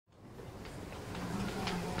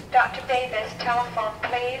Dr. Davis, telephone,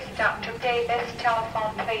 please. Dr. Davis,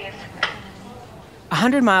 telephone, please.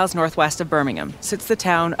 100 miles northwest of Birmingham sits the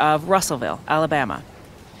town of Russellville, Alabama.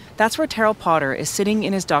 That's where Terrell Potter is sitting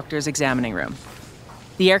in his doctor's examining room.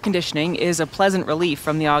 The air conditioning is a pleasant relief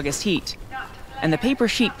from the August heat, and the paper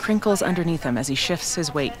sheet crinkles underneath him as he shifts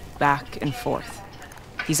his weight back and forth.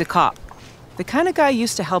 He's a cop, the kind of guy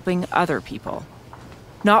used to helping other people,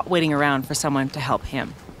 not waiting around for someone to help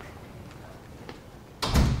him.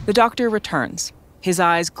 The doctor returns, his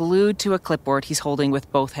eyes glued to a clipboard he's holding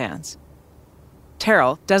with both hands.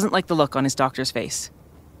 Terrell doesn't like the look on his doctor's face.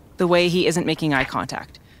 The way he isn't making eye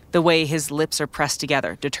contact, the way his lips are pressed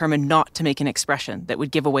together, determined not to make an expression that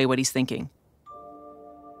would give away what he's thinking.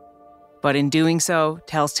 But in doing so,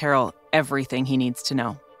 tells Terrell everything he needs to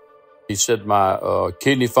know. He said my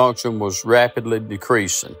kidney function was rapidly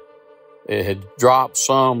decreasing. It had dropped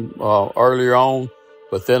some earlier on,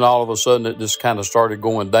 but then all of a sudden it just kind of started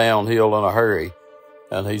going downhill in a hurry.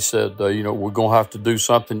 And he said, we're going to have to do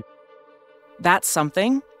something. That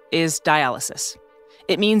something is dialysis.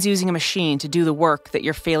 It means using a machine to do the work that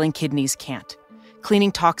your failing kidneys can't,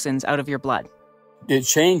 cleaning toxins out of your blood. It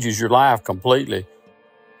changes your life completely.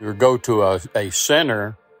 You go to a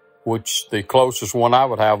center, which the closest one I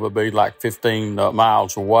would have would be like 15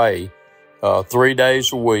 miles away, 3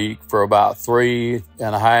 days a week for about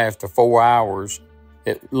 3.5 to 4 hours.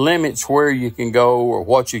 It limits where you can go or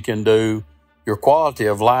what you can do. Your quality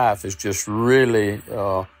of life is just really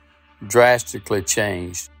drastically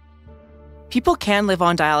changed. People can live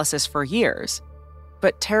on dialysis for years,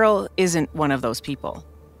 but Terrell isn't one of those people.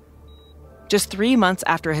 Just 3 months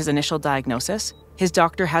after his initial diagnosis, his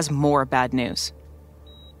doctor has more bad news.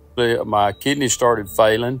 My kidneys started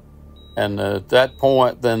failing, and at that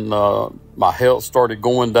point, then my health started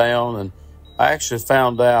going down, and I actually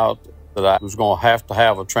found out that I was going to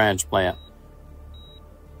have a transplant.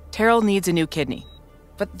 Terrell needs a new kidney,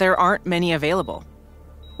 but there aren't many available.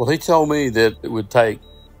 Well, he told me that it would take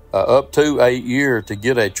up to 8 years to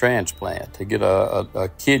get a transplant, to get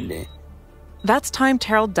a kidney. That's time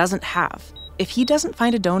Terrell doesn't have. If he doesn't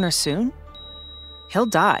find a donor soon, he'll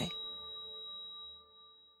die.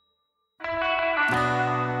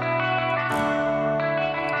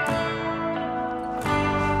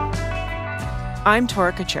 I'm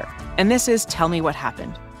Tora Kachur, and this is Tell Me What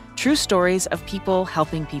Happened, true stories of people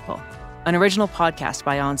helping people, an original podcast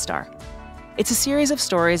by OnStar. It's a series of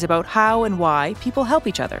stories about how and why people help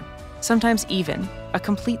each other, sometimes even a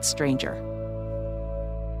complete stranger.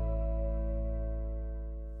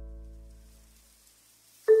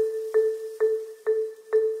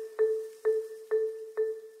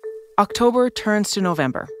 October turns to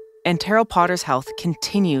November, and Terrell Potter's health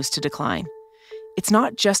continues to decline. It's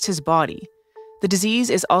not just his body. The disease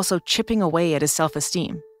is also chipping away at his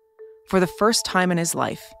self-esteem. For the first time in his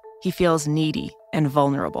life, he feels needy and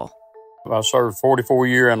vulnerable. I served 44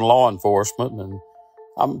 years in law enforcement, and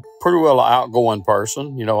I'm pretty well an outgoing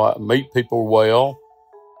person. I meet people well.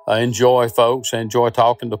 I enjoy folks. I enjoy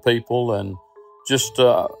talking to people and just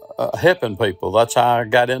helping people. That's how I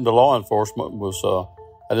got into law enforcement.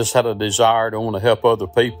 I just had a desire to want to help other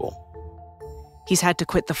people. He's had to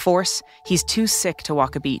quit the force. He's too sick to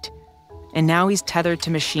walk a beat. And now he's tethered to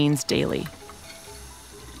machines daily.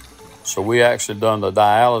 So we actually done the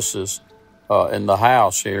dialysis in the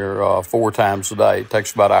house here 4 times a day. It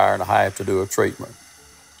takes about an hour and a half to do a treatment.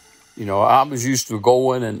 I was used to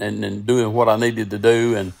going and doing what I needed to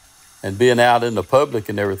do and being out in the public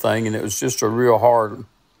and everything, and it was just a real hard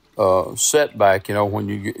setback, when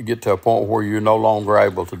you get to a point where you're no longer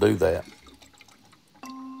able to do that.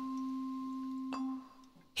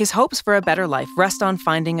 His hopes for a better life rest on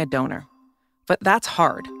finding a donor. But that's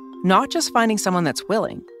hard. Not just finding someone that's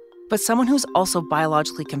willing, but someone who's also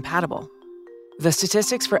biologically compatible. The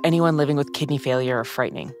statistics for anyone living with kidney failure are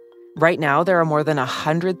frightening. Right now, there are more than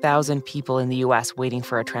 100,000 people in the U.S. waiting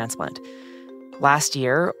for a transplant. Last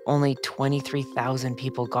year, only 23,000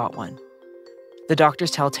 people got one. The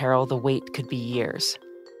doctors tell Terrell the wait could be years.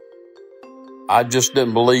 I just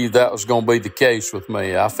didn't believe that was going to be the case with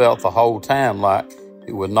me. I felt the whole time like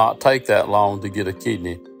it would not take that long to get a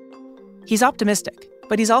kidney. He's optimistic,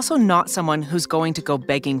 but he's also not someone who's going to go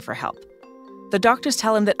begging for help. The doctors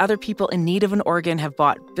tell him that other people in need of an organ have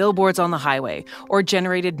bought billboards on the highway or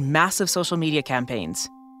generated massive social media campaigns.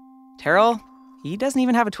 Terrell, he doesn't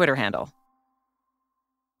even have a Twitter handle.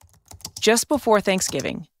 Just before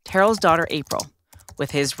Thanksgiving, Terrell's daughter April,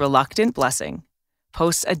 with his reluctant blessing,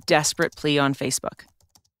 posts a desperate plea on Facebook.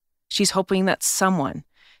 She's hoping that someone,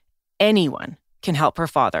 anyone, can help her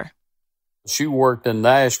father. She worked in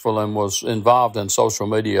Nashville and was involved in social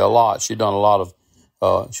media a lot. She'd done a lot of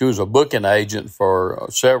She was a booking agent for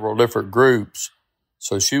several different groups.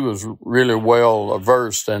 So she was really well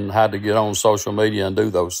versed in how to get on social media and do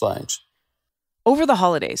those things. Over the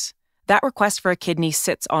holidays, that request for a kidney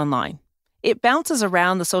sits online. It bounces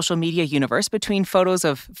around the social media universe between photos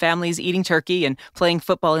of families eating turkey and playing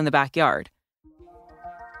football in the backyard.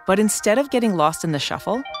 But instead of getting lost in the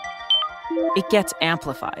shuffle, it gets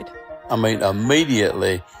amplified. I mean,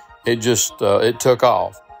 immediately, it took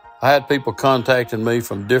off. I had people contacting me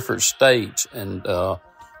from different states and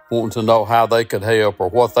wanting to know how they could help or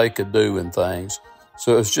what they could do and things.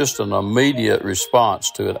 So it's just an immediate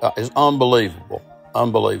response to it. It's unbelievable,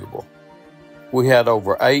 unbelievable. We had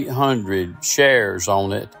over 800 shares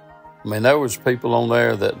on it. I mean, there was people on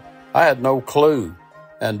there that I had no clue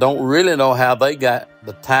and don't really know how they got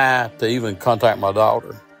the time to even contact my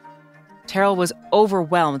daughter. Terrell was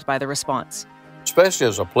overwhelmed by the response. Especially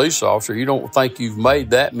as a police officer, you don't think you've made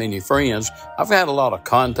that many friends. I've had a lot of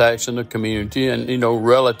contacts in the community and,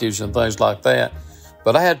 relatives and things like that.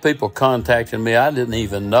 But I had people contacting me I didn't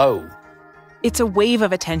even know. It's a wave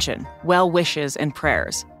of attention, well wishes, and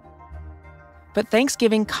prayers. But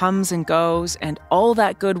Thanksgiving comes and goes, and all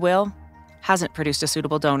that goodwill hasn't produced a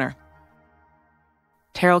suitable donor.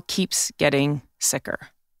 Terrell keeps getting sicker.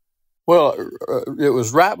 Well, it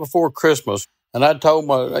was right before Christmas. And I told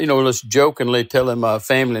just jokingly telling my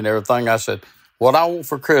family and everything, I said, what I want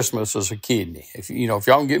for Christmas is a kidney. If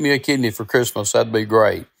y'all can get me a kidney for Christmas, that'd be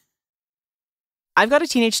great. I've got a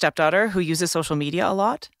teenage stepdaughter who uses social media a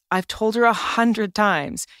lot. I've told her 100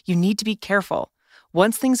 times, you need to be careful.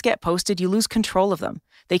 Once things get posted, you lose control of them.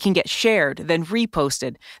 They can get shared, then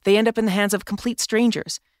reposted. They end up in the hands of complete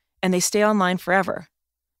strangers, and they stay online forever.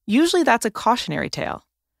 Usually that's a cautionary tale.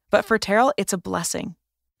 But for Terrell, it's a blessing.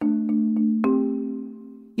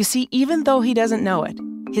 You see, even though he doesn't know it,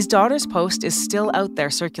 his daughter's post is still out there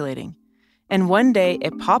circulating. And one day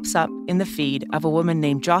it pops up in the feed of a woman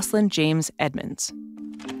named Jocelyn James Edmonds.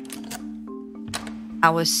 I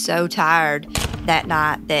was so tired that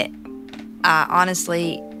night that I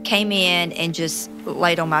honestly came in and just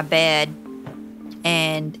laid on my bed.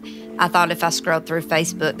 And I thought if I scrolled through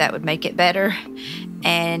Facebook, that would make it better.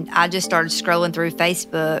 And I just started scrolling through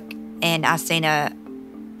Facebook, and I seen a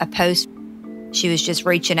post. She was just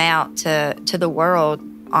reaching out to the world,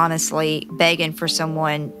 honestly, begging for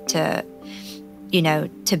someone to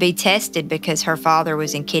be tested because her father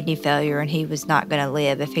was in kidney failure and he was not going to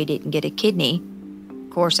live if he didn't get a kidney. Of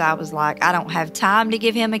course, I was like, I don't have time to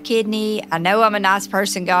give him a kidney. I know I'm a nice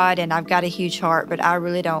person, God, and I've got a huge heart, but I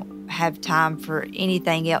really don't have time for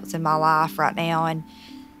anything else in my life right now. And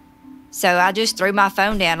so I just threw my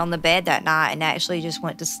phone down on the bed that night and actually just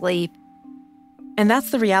went to sleep. And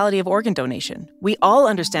that's the reality of organ donation. We all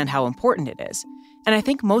understand how important it is. And I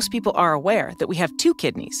think most people are aware that we have 2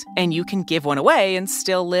 kidneys, and you can give one away and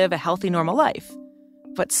still live a healthy, normal life.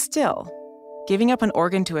 But still, giving up an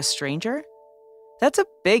organ to a stranger? That's a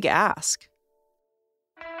big ask.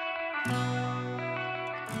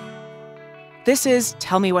 This is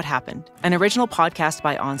Tell Me What Happened, an original podcast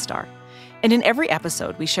by OnStar. And in every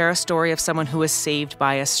episode, we share a story of someone who was saved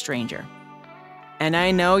by a stranger. And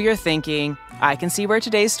I know you're thinking, I can see where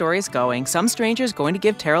today's story is going. Some stranger's going to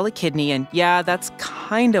give Terrell a kidney, and yeah, that's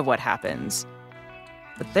kind of what happens.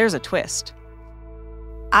 But there's a twist.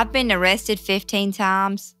 I've been arrested 15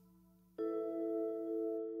 times.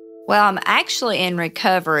 Well, I'm actually in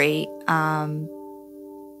recovery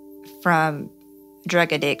from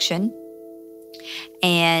drug addiction,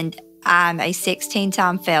 and I'm a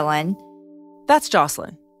 16-time felon. That's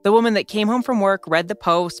Jocelyn, the woman that came home from work, read the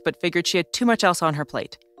post, but figured she had too much else on her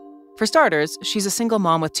plate. For starters, she's a single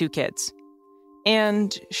mom with 2 kids.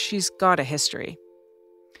 And she's got a history.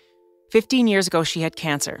 15 years ago, she had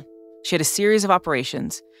cancer. She had a series of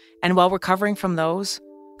operations, and while recovering from those,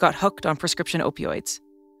 got hooked on prescription opioids.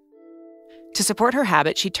 To support her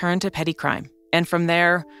habit, she turned to petty crime, and from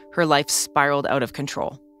there, her life spiraled out of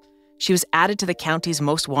control. She was added to the county's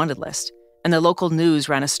most wanted list, and the local news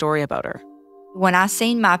ran a story about her. When I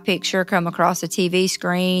seen my picture come across the TV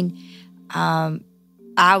screen,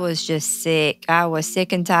 I was just sick. I was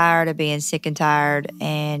sick and tired of being sick and tired,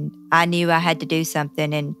 and I knew I had to do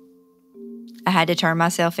something, and I had to turn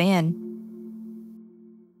myself in.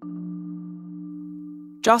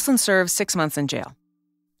 Jocelyn serves 6 months in jail.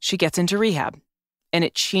 She gets into rehab, and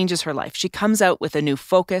it changes her life. She comes out with a new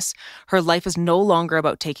focus. Her life is no longer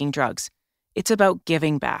about taking drugs. It's about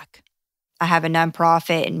giving back. I have a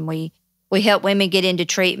nonprofit, and we help women get into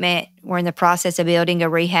treatment. We're in the process of building a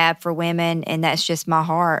rehab for women, and that's just my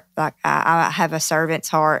heart. Like I have a servant's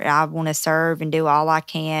heart. I want to serve and do all I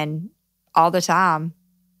can all the time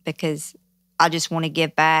because I just want to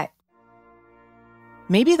give back.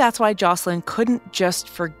 Maybe that's why Jocelyn couldn't just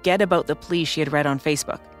forget about the plea she had read on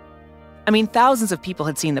Facebook. I mean, thousands of people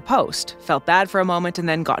had seen the post, felt bad for a moment, and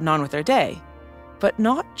then gotten on with their day. But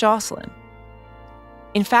not Jocelyn.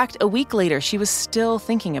 In fact, a week later, she was still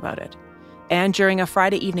thinking about it. And during a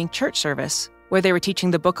Friday evening church service, where they were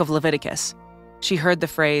teaching the book of Leviticus, she heard the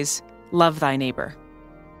phrase, "Love thy neighbor."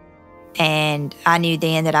 And I knew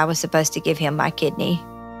then that I was supposed to give him my kidney.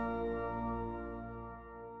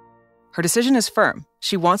 Her decision is firm.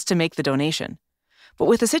 She wants to make the donation. But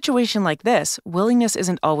with a situation like this, willingness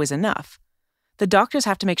isn't always enough. The doctors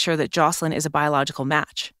have to make sure that Jocelyn is a biological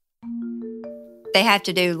match. They have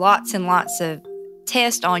to do lots and lots of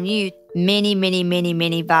tests on you. Many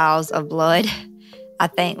vials of blood. I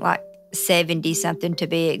think like 70-something to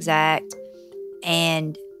be exact.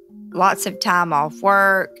 And lots of time off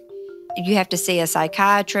work. You have to see a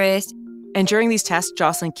psychiatrist. And during these tests,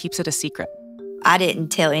 Jocelyn keeps it a secret. I didn't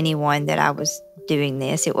tell anyone that I was doing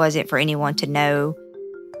this. It wasn't for anyone to know.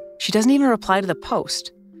 She doesn't even reply to the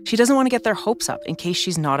post. She doesn't want to get their hopes up in case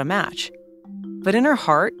she's not a match. But in her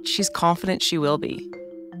heart, she's confident she will be.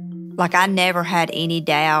 Like, I never had any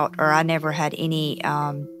doubt, or I never had anything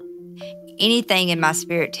in my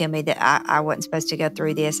spirit tell me that I wasn't supposed to go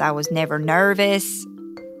through this. I was never nervous.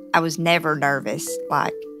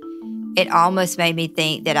 Like, it almost made me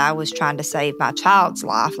think that I was trying to save my child's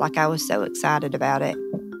life. Like, I was so excited about it.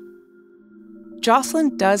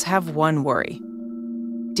 Jocelyn does have one worry.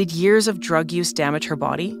 Did years of drug use damage her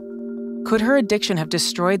body? Could her addiction have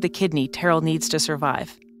destroyed the kidney Terrell needs to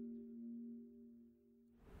survive?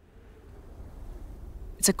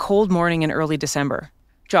 It's a cold morning in early December.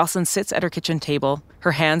 Jocelyn sits at her kitchen table,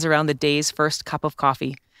 her hands around the day's first cup of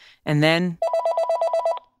coffee, and then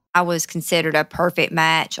I was considered a perfect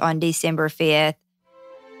match on December 5th.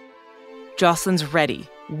 Jocelyn's ready,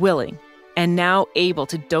 willing, and now able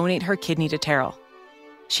to donate her kidney to Terrell.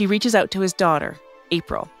 She reaches out to his daughter,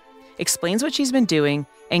 April, explains what she's been doing,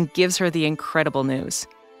 and gives her the incredible news.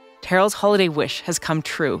 Terrell's holiday wish has come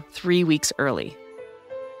true 3 weeks early.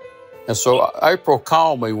 And so April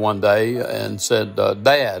called me one day and said,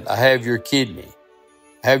 "Dad, I have your kidney.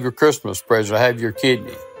 I have your Christmas present. I have your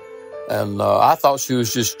kidney." And I thought she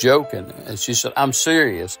was just joking. And she said, "I'm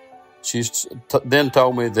serious." She then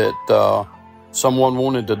told me that someone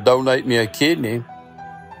wanted to donate me a kidney.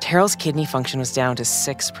 Terrell's kidney function was down to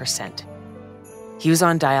 6%. He was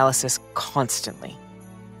on dialysis constantly.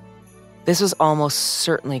 This was almost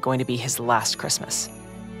certainly going to be his last Christmas.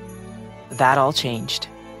 That all changed.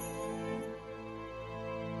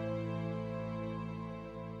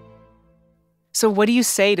 So what do you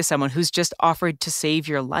say to someone who's just offered to save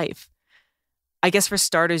your life? I guess for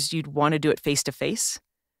starters, you'd want to do it face-to-face.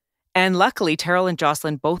 And luckily, Terrell and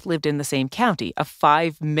Jocelyn both lived in the same county, a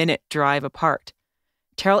 5-minute drive apart.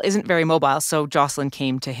 Terrell isn't very mobile, so Jocelyn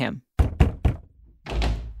came to him.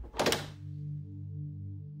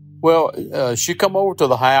 Well, she come over to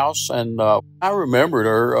the house, and I remembered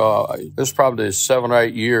her. It was probably 7 or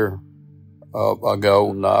 8 years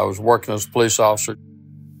ago, and I was working as a police officer.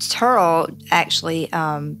 Terrell actually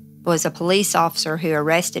was a police officer who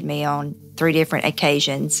arrested me on 3 different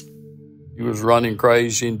occasions. He was running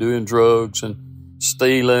crazy and doing drugs and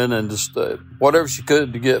stealing and just whatever she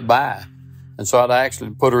could to get by. And so I'd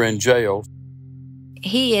actually put her in jail.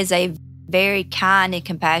 He is a very kind and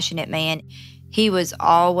compassionate man. He was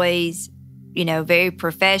always, very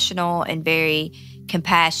professional and very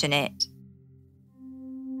compassionate.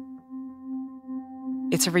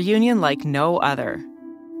 It's a reunion like no other.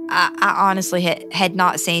 I honestly had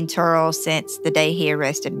not seen Terrell since the day he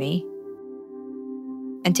arrested me,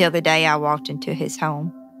 until the day I walked into his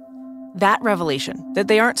home. That revelation, that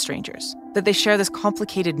they aren't strangers, that they share this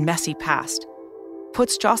complicated, messy past,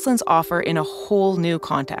 puts Jocelyn's offer in a whole new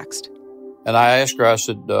context. And I asked her, I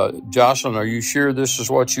said, "Jocelyn, are you sure this is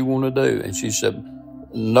what you want to do?" And she said,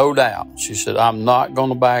 "No doubt." She said, "I'm not going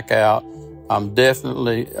to back out. I'm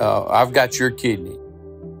definitely, I've got your kidney."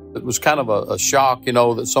 It was kind of a shock,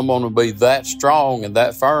 that someone would be that strong and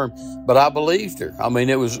that firm, but I believed her. I mean,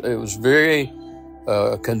 it was very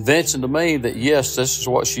convincing to me that, yes, this is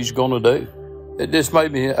what she's going to do. It just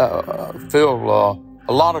made me feel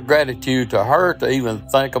a lot of gratitude to her to even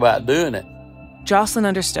think about doing it. Jocelyn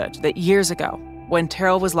understood that years ago, when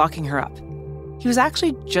Terrell was locking her up, he was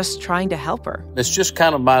actually just trying to help her. It's just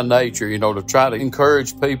kind of my nature, to try to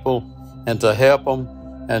encourage people and to help them.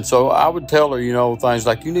 And so I would tell her, things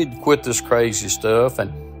like, you need to quit this crazy stuff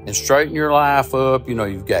and straighten your life up.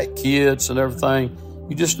 You've got kids and everything.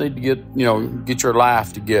 You just need to get your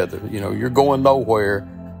life together. You're going nowhere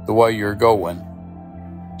the way you're going.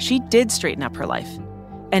 She did straighten up her life.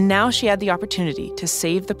 And now she had the opportunity to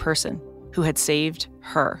save the person who had saved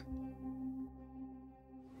her.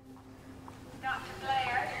 Dr.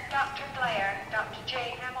 Blair, Dr. Blair, Dr.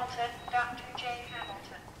 J. Hamilton, Dr. J.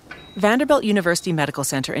 Hamilton. Vanderbilt University Medical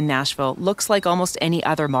Center in Nashville looks like almost any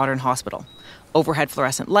other modern hospital. Overhead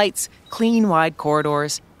fluorescent lights, clean, wide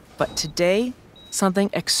corridors. But today, something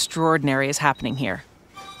extraordinary is happening here.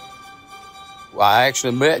 I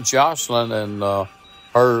actually met Jocelyn and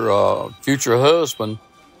her future husband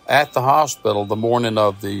at the hospital the morning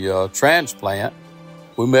of the transplant.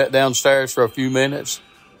 We met downstairs for a few minutes.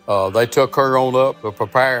 They took her on up to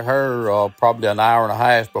prepare her probably an hour and a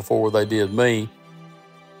half before they did me.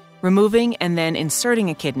 Removing and then inserting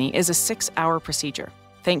a kidney is a 6-hour procedure.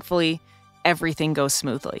 Thankfully, everything goes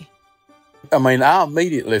smoothly. I mean, I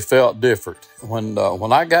immediately felt different. When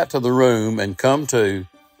I got to the room and come to,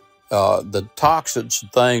 the toxins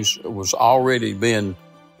and things was already being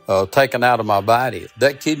taken out of my body.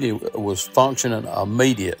 That kidney was functioning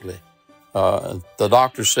immediately. The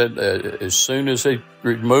doctor said as soon as he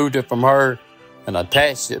removed it from her and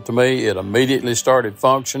attached it to me, it immediately started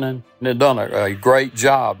functioning. And it done a great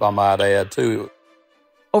job, I might add, too.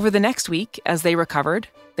 Over the next week, as they recovered,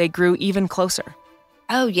 they grew even closer.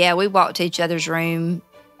 Oh, yeah, we walked to each other's room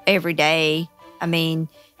every day. I mean,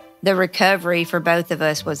 the recovery for both of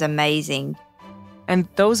us was amazing. And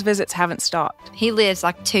those visits haven't stopped. He lives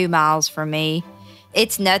like 2 miles from me.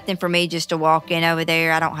 It's nothing for me just to walk in over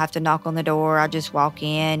there. I don't have to knock on the door. I just walk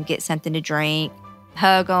in, get something to drink,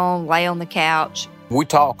 hug on, lay on the couch. We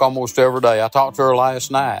talk almost every day. I talked to her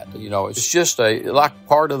last night. You know, it's just like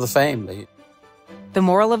part of the family. The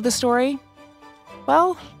moral of the story?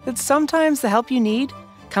 Well, that sometimes the help you need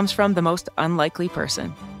comes from the most unlikely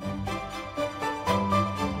person.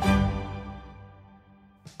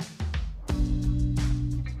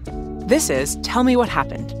 This is Tell Me What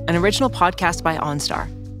Happened, an original podcast by OnStar.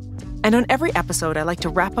 And on every episode, I like to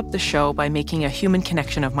wrap up the show by making a human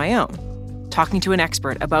connection of my own, talking to an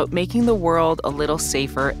expert about making the world a little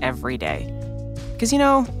safer every day. Because, you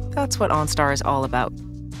know, that's what OnStar is all about.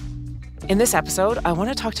 In this episode, I want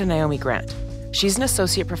to talk to Naomi Grant. She's an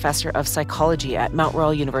associate professor of psychology at Mount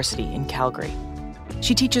Royal University in Calgary.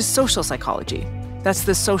 She teaches social psychology. That's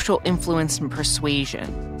the social influence and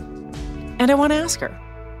persuasion. And I want to ask her,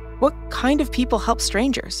 what kind of people help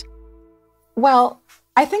strangers? Well,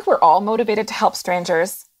 I think we're all motivated to help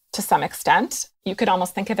strangers to some extent. You could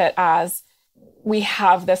almost think of it as we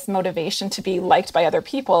have this motivation to be liked by other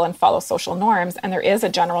people and follow social norms. And there is a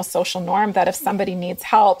general social norm that if somebody needs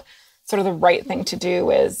help, sort of the right thing to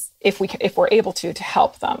do is, if we're able to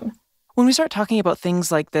help them. When we start talking about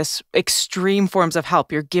things like this, extreme forms of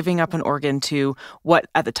help, you're giving up an organ to what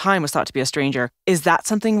at the time was thought to be a stranger. Is that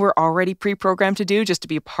something we're already pre-programmed to do, just to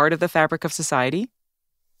be a part of the fabric of society?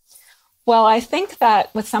 Well, I think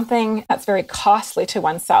that with something that's very costly to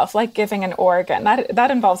oneself, like giving an organ,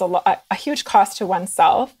 that involves a huge cost to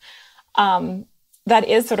oneself. That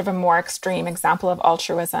is sort of a more extreme example of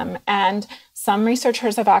altruism. And some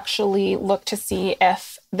researchers have actually looked to see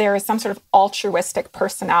if there is some sort of altruistic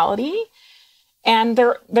personality. And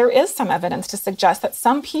there is some evidence to suggest that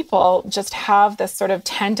some people just have this sort of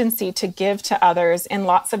tendency to give to others in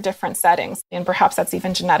lots of different settings. And perhaps that's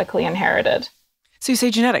even genetically inherited. So you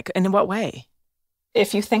say genetic, and in what way?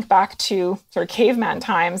 If you think back to sort of caveman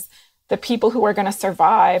times, the people who are going to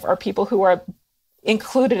survive are people who are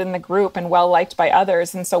included in the group and well-liked by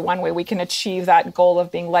others. And so one way we can achieve that goal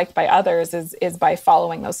of being liked by others is by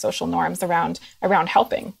following those social norms around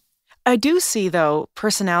helping. I do see, though,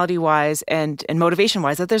 personality-wise and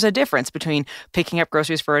motivation-wise, that there's a difference between picking up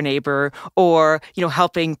groceries for a neighbor or,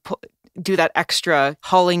 helping do that extra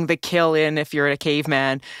hauling the kill in if you're a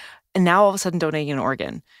caveman, and now all of a sudden donating an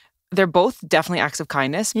organ. They're both definitely acts of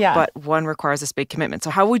kindness, but one requires this big commitment. So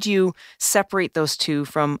how would you separate those two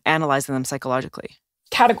from analyzing them psychologically?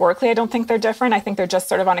 Categorically, I don't think they're different. I think they're just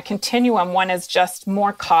sort of on a continuum. One is just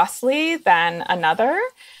more costly than another.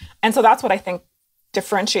 And so that's what I think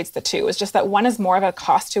differentiates the two, is just that one is more of a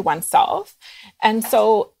cost to oneself. And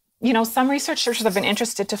so, some researchers have been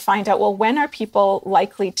interested to find out, well, when are people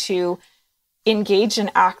likely to engage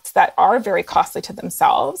in acts that are very costly to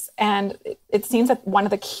themselves? And it seems that one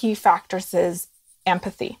of the key factors is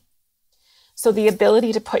empathy. So the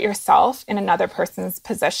ability to put yourself in another person's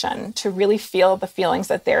position, to really feel the feelings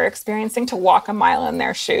that they're experiencing, to walk a mile in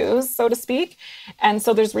their shoes, so to speak. And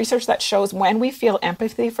so there's research that shows when we feel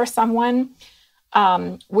empathy for someone,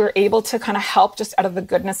 we're able to kind of help just out of the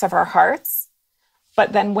goodness of our hearts.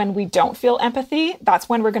 But then when we don't feel empathy, that's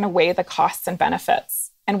when we're going to weigh the costs and benefits.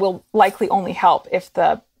 And will likely only help if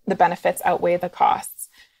the benefits outweigh the costs.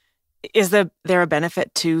 Is there a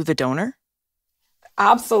benefit to the donor?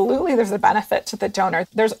 Absolutely, there's a benefit to the donor.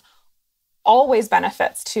 There's always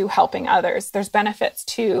benefits to helping others. There's benefits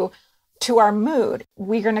to our mood.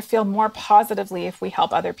 We're going to feel more positively if we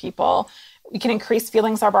help other people. We can increase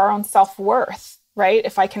feelings of our own self-worth, right?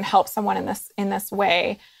 If I can help someone in this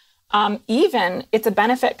way. Even it's a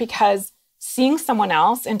benefit because seeing someone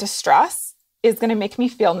else in distress is going to make me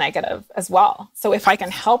feel negative as well. So if I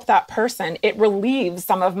can help that person, it relieves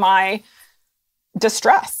some of my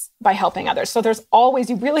distress by helping others. So there's always,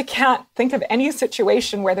 you really can't think of any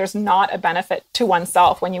situation where there's not a benefit to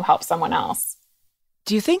oneself when you help someone else.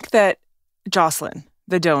 Do you think that Jocelyn,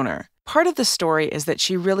 the donor, part of the story is that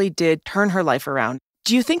she really did turn her life around?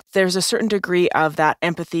 Do you think there's a certain degree of that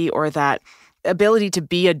empathy or that ability to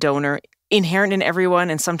be a donor inherent in everyone,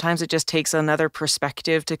 and sometimes it just takes another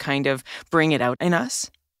perspective to kind of bring it out in us?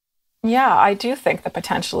 Yeah, I do think the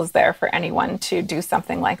potential is there for anyone to do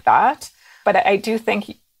something like that. But I do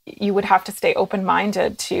think you would have to stay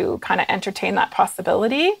open-minded to kind of entertain that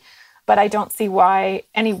possibility. But I don't see why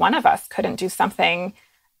any one of us couldn't do something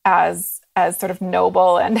as sort of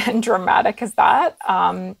noble and dramatic as that.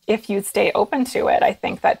 If you stay open to it, I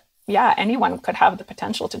think that, yeah, anyone could have the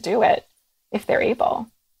potential to do it if they're able.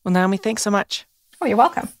 Well, Naomi, thanks so much. Oh, you're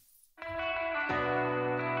welcome.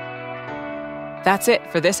 That's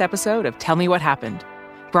it for this episode of Tell Me What Happened,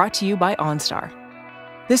 brought to you by OnStar.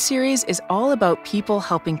 This series is all about people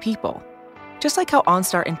helping people, just like how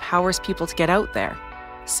OnStar empowers people to get out there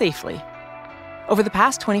safely. Over the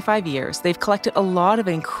past 25 years, they've collected a lot of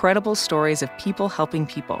incredible stories of people helping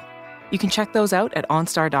people. You can check those out at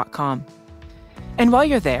OnStar.com. And while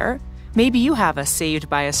you're there, maybe you have a saved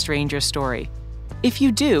by a stranger story. If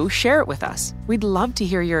you do, share it with us. We'd love to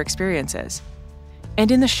hear your experiences.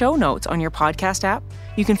 And in the show notes on your podcast app,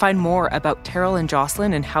 you can find more about Terrell and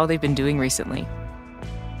Jocelyn and how they've been doing recently.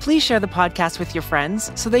 Please share the podcast with your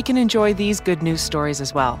friends so they can enjoy these good news stories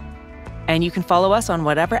as well. And you can follow us on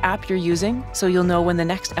whatever app you're using so you'll know when the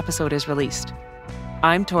next episode is released.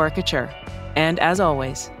 I'm Tora Kachur, and as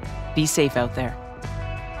always, be safe out there.